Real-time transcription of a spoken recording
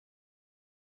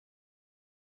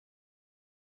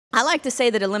I like to say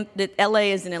that LA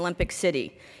is an Olympic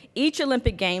city. Each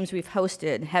Olympic Games we've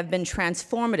hosted have been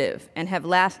transformative and have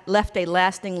left a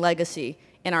lasting legacy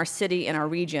in our city and our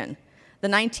region. The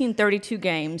 1932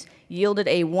 Games yielded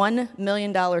a $1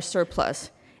 million surplus.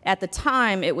 At the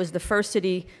time, it was the first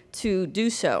city to do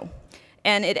so,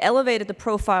 and it elevated the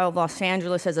profile of Los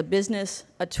Angeles as a business,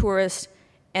 a tourist,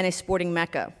 and a sporting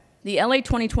mecca. The LA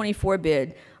 2024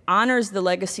 bid honors the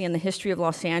legacy and the history of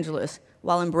Los Angeles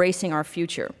while embracing our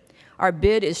future. Our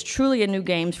bid is truly a new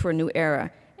Games for a new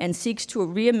era and seeks to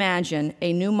reimagine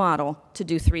a new model to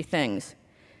do three things: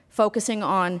 focusing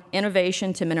on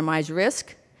innovation to minimize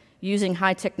risk, using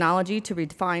high technology to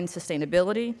redefine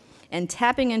sustainability, and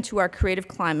tapping into our creative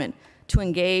climate to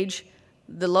engage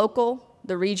the local,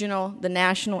 the regional, the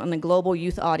national, and the global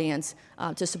youth audience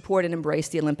to support and embrace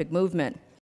the Olympic movement.